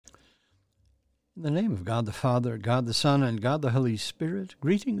In the name of God the Father, God the Son, and God the Holy Spirit,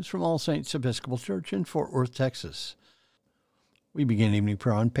 greetings from All Saints Episcopal Church in Fort Worth, Texas. We begin evening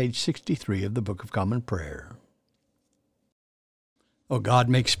prayer on page 63 of the Book of Common Prayer. O God,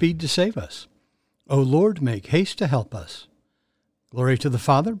 make speed to save us. O Lord, make haste to help us. Glory to the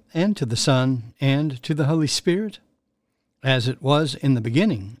Father, and to the Son, and to the Holy Spirit, as it was in the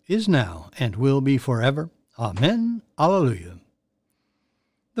beginning, is now, and will be forever. Amen. Alleluia.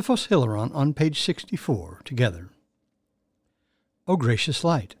 The Phos Hilaron on page 64, together. O gracious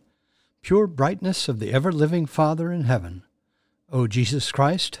light, pure brightness of the ever-living Father in heaven, O Jesus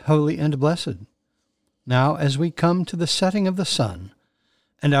Christ, holy and blessed, now as we come to the setting of the sun,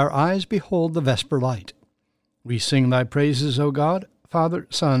 and our eyes behold the vesper light, we sing thy praises, O God, Father,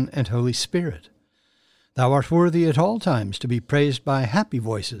 Son, and Holy Spirit. Thou art worthy at all times to be praised by happy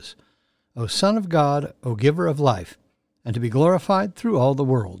voices, O Son of God, O Giver of life, and to be glorified through all the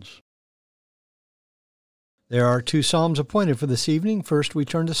worlds. There are two psalms appointed for this evening. First, we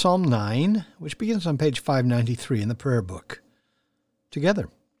turn to Psalm 9, which begins on page 593 in the prayer book. Together,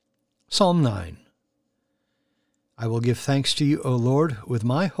 Psalm 9. I will give thanks to you, O Lord, with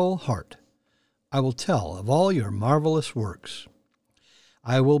my whole heart. I will tell of all your marvelous works.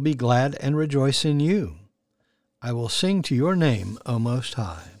 I will be glad and rejoice in you. I will sing to your name, O Most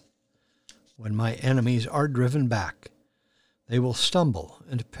High. When my enemies are driven back, they will stumble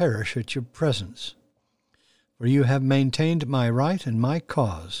and perish at your presence. For you have maintained my right and my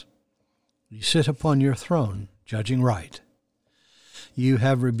cause. You sit upon your throne, judging right. You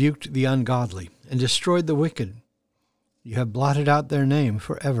have rebuked the ungodly and destroyed the wicked. You have blotted out their name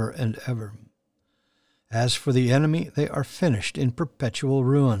forever and ever. As for the enemy, they are finished in perpetual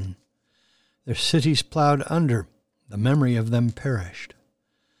ruin. Their cities plowed under, the memory of them perished.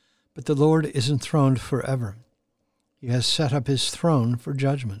 But the Lord is enthroned forever. He has set up his throne for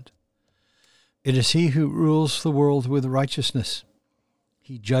judgment. It is he who rules the world with righteousness.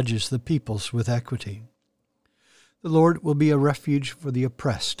 He judges the peoples with equity. The Lord will be a refuge for the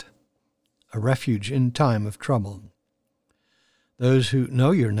oppressed, a refuge in time of trouble. Those who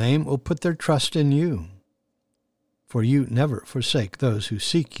know your name will put their trust in you, for you never forsake those who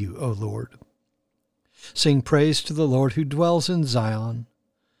seek you, O Lord. Sing praise to the Lord who dwells in Zion.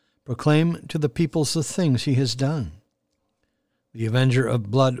 Proclaim to the peoples the things he has done. The avenger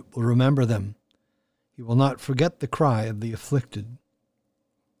of blood will remember them. He will not forget the cry of the afflicted.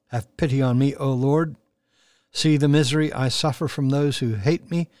 Have pity on me, O Lord. See the misery I suffer from those who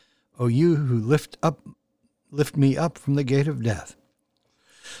hate me, O you who lift me up from the gate of death,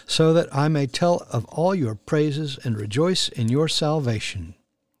 so that I may tell of all your praises and rejoice in your salvation.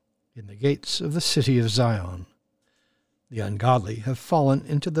 In the gates of the city of Zion, the ungodly have fallen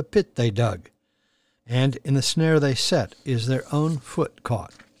into the pit they dug, and in the snare they set is their own foot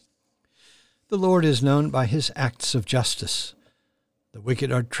caught. The Lord is known by his acts of justice. The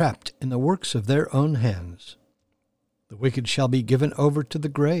wicked are trapped in the works of their own hands. The wicked shall be given over to the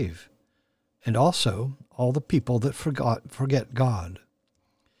grave, and also all the people that forget God.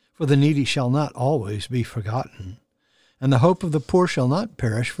 For the needy shall not always be forgotten, and the hope of the poor shall not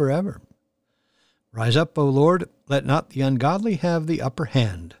perish forever. Rise up, O Lord, let not the ungodly have the upper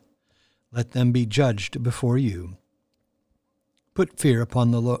hand. Let them be judged before you. Put fear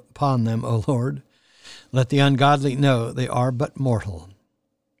upon them, O Lord. Let the ungodly know they are but mortal.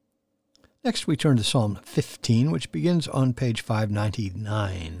 Next we turn to Psalm 15, which begins on page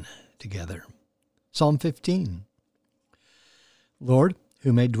 599 together. Psalm 15. Lord,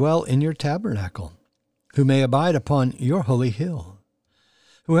 who may dwell in your tabernacle, who may abide upon your holy hill,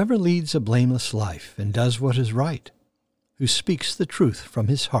 whoever leads a blameless life and does what is right, who speaks the truth from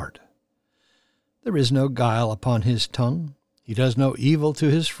his heart. There is no guile upon his tongue. He does no evil to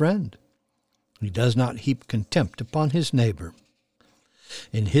his friend. He does not heap contempt upon his neighbor.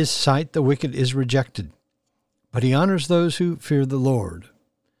 In his sight the wicked is rejected, but he honors those who fear the Lord.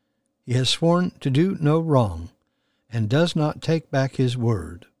 He has sworn to do no wrong, and does not take back his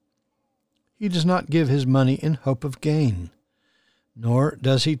word. He does not give his money in hope of gain, nor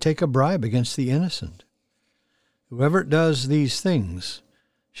does he take a bribe against the innocent. Whoever does these things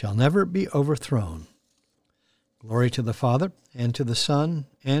shall never be overthrown. Glory to the Father, and to the Son,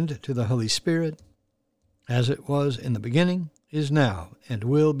 and to the Holy Spirit, as it was in the beginning, is now, and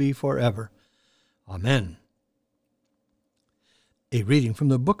will be forever. Amen. A reading from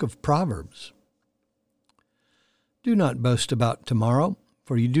the book of Proverbs. Do not boast about tomorrow,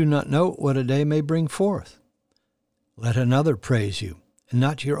 for you do not know what a day may bring forth. Let another praise you, and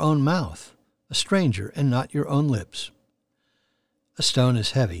not your own mouth, a stranger, and not your own lips. A stone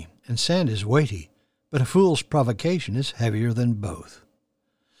is heavy, and sand is weighty, but a fool's provocation is heavier than both.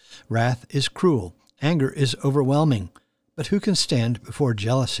 Wrath is cruel, anger is overwhelming, but who can stand before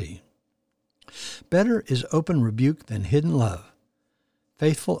jealousy? Better is open rebuke than hidden love.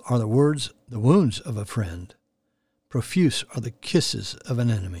 Faithful are the wounds of a friend. Profuse are the kisses of an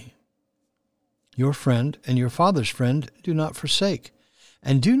enemy. Your friend and your father's friend do not forsake,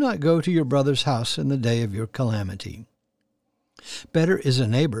 and do not go to your brother's house in the day of your calamity. Better is a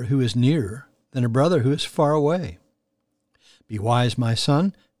neighbor who is near than a brother who is far away. Be wise, my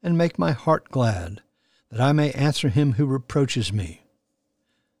son, and make my heart glad, that I may answer him who reproaches me.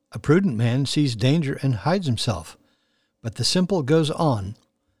 A prudent man sees danger and hides himself, but the simple goes on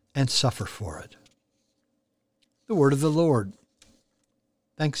and suffer for it. The word of the Lord.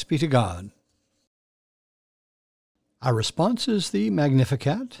 Thanks be to God. Our response is the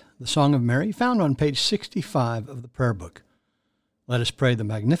Magnificat, the Song of Mary, found on page 65 of the prayer book. Let us pray the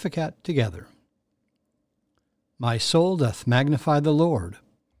Magnificat together. My soul doth magnify the Lord,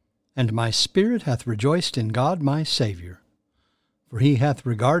 and my spirit hath rejoiced in God my Saviour. For he hath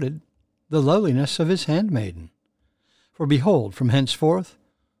regarded the lowliness of his handmaiden. For behold, from henceforth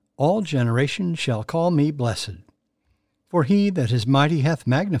all generations shall call me blessed. For he that is mighty hath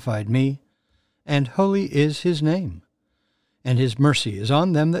magnified me, and holy is his name. And his mercy is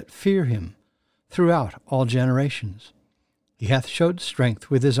on them that fear him throughout all generations. He hath showed strength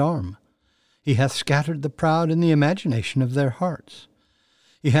with his arm. He hath scattered the proud in the imagination of their hearts.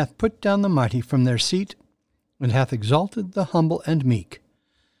 He hath put down the mighty from their seat, and hath exalted the humble and meek.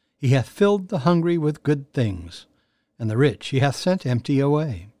 He hath filled the hungry with good things, and the rich he hath sent empty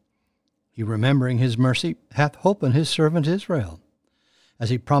away. He, remembering his mercy, hath holpen his servant Israel,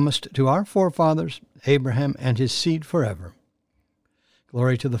 as he promised to our forefathers, Abraham and his seed forever.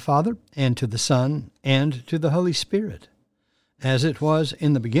 Glory to the Father, and to the Son, and to the Holy Spirit, as it was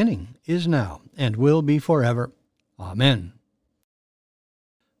in the beginning, is now, and will be forever. Amen.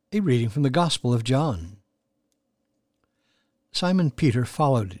 A reading from the Gospel of John. Simon Peter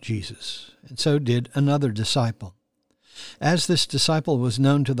followed Jesus, and so did another disciple. As this disciple was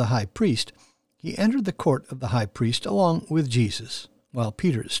known to the high priest, he entered the court of the high priest along with Jesus, while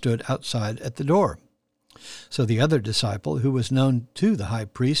Peter stood outside at the door. So the other disciple, who was known to the high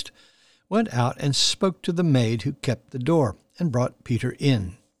priest, went out and spoke to the maid who kept the door, and brought Peter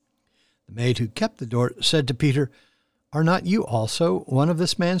in. The maid who kept the door said to Peter, "Are not you also one of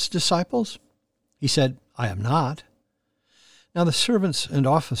this man's disciples?" He said, "I am not." Now the servants and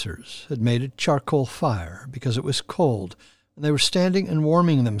officers had made a charcoal fire, because it was cold, and they were standing and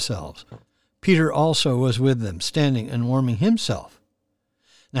warming themselves. Peter also was with them, standing and warming himself.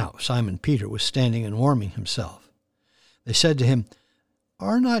 Now Simon Peter was standing and warming himself. They said to him,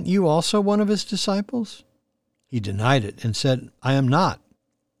 "Are not you also one of his disciples?" He denied it and said, "I am not."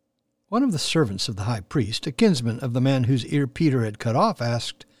 One of the servants of the high priest, a kinsman of the man whose ear Peter had cut off,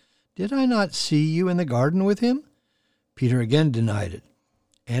 asked, "Did I not see you in the garden with him?" Peter again denied it,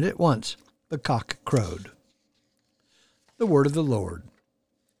 and at once the cock crowed. The word of the Lord.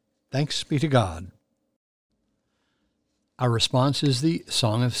 Thanks be to God. Our response is the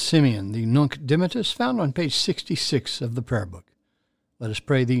Song of Simeon, the Nunc Dimittis, found on page 66 of the prayer book. Let us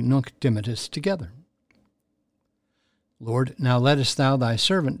pray the Nunc Dimittis together. Lord, now lettest thou thy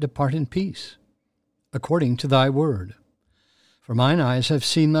servant depart in peace, according to thy word. For mine eyes have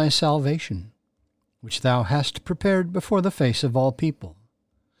seen thy salvation, which thou hast prepared before the face of all people,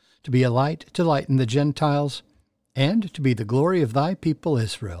 to be a light to lighten the Gentiles, and to be the glory of thy people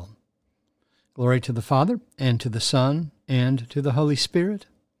Israel. Glory to the Father, and to the Son, and to the Holy Spirit,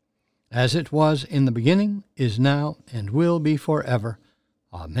 as it was in the beginning, is now, and will be forever.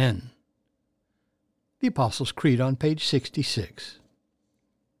 Amen. The Apostles' Creed on page 66.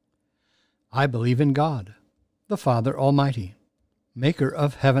 I believe in God, the Father Almighty, maker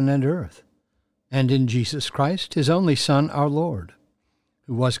of heaven and earth, and in Jesus Christ, his only Son, our Lord,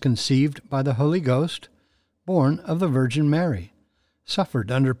 who was conceived by the Holy Ghost, born of the Virgin Mary,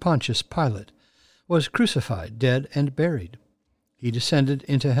 suffered under Pontius Pilate, was crucified, dead, and buried. He descended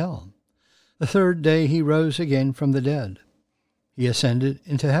into hell. The third day he rose again from the dead. He ascended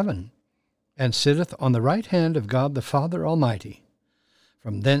into heaven, and sitteth on the right hand of God the Father Almighty.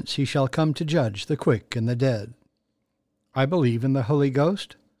 From thence he shall come to judge the quick and the dead. I believe in the Holy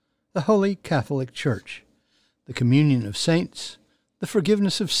Ghost, the Holy Catholic Church, the communion of saints, the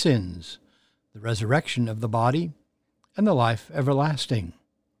forgiveness of sins, the resurrection of the body, and the life everlasting.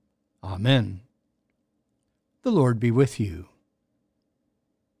 Amen. The Lord be with you.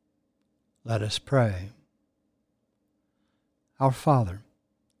 Let us pray. Our Father,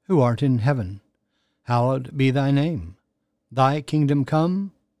 who art in heaven, hallowed be thy name. Thy kingdom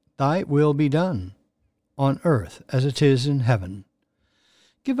come, thy will be done, on earth as it is in heaven.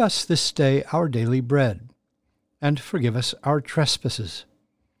 Give us this day our daily bread, and forgive us our trespasses,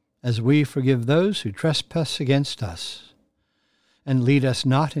 as we forgive those who trespass against us. And lead us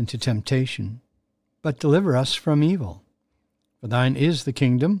not into temptation, but deliver us from evil. For thine is the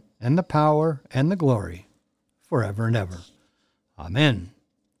kingdom, and the power, and the glory, forever and ever. Amen.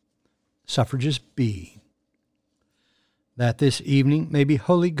 Suffrages B. That this evening may be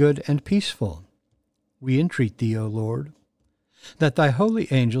holy, good, and peaceful, we entreat thee, O Lord. That thy holy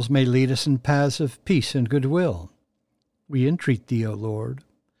angels may lead us in paths of peace and goodwill, we entreat thee, O Lord.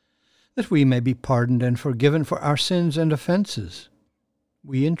 That we may be pardoned and forgiven for our sins and offenses,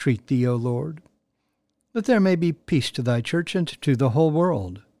 we entreat thee, O Lord. That there may be peace to thy church and to the whole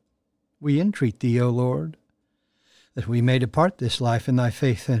world, we entreat thee, O Lord. That we may depart this life in thy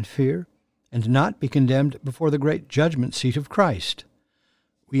faith and fear, and not be condemned before the great judgment seat of Christ,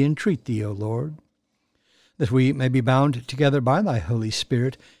 we entreat thee, O Lord. That we may be bound together by thy Holy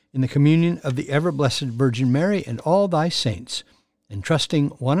Spirit in the communion of the ever-blessed Virgin Mary and all thy saints, entrusting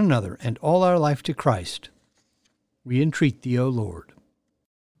one another and all our life to Christ, we entreat thee, O Lord.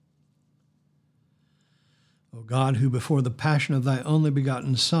 O God, who before the passion of thy only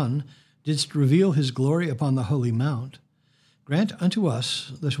begotten Son didst reveal his glory upon the holy mount, grant unto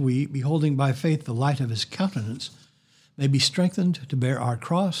us that we, beholding by faith the light of his countenance, may be strengthened to bear our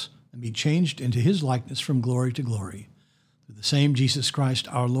cross and be changed into his likeness from glory to glory, through the same Jesus Christ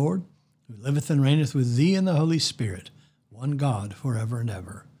our Lord, who liveth and reigneth with thee in the Holy Spirit, one God, forever and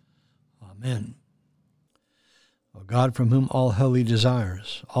ever. Amen. O God, from whom all holy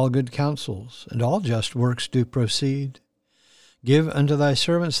desires, all good counsels, and all just works do proceed, give unto thy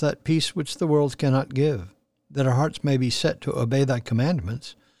servants that peace which the world cannot give, that our hearts may be set to obey thy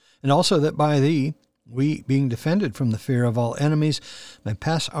commandments, and also that by thee, we, being defended from the fear of all enemies, may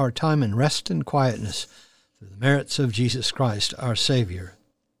pass our time in rest and quietness, through the merits of Jesus Christ, our Savior.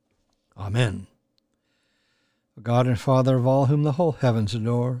 Amen. O God and Father of all whom the whole heavens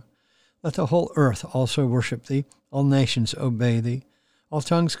adore, let the whole earth also worship thee, all nations obey thee, all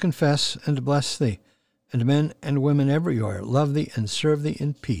tongues confess and bless thee, and men and women everywhere love thee and serve thee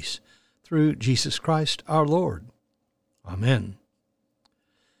in peace, through Jesus Christ our Lord. Amen.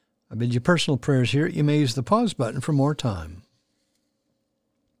 I bid you personal prayers here. You may use the pause button for more time.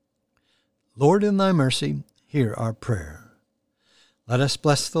 Lord, in thy mercy, hear our prayer. Let us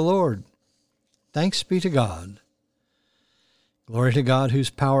bless the Lord. Thanks be to God. Glory to God, whose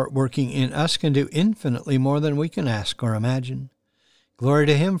power working in us can do infinitely more than we can ask or imagine. Glory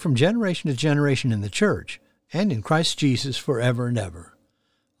to him from generation to generation in the church and in Christ Jesus forever and ever.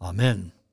 Amen.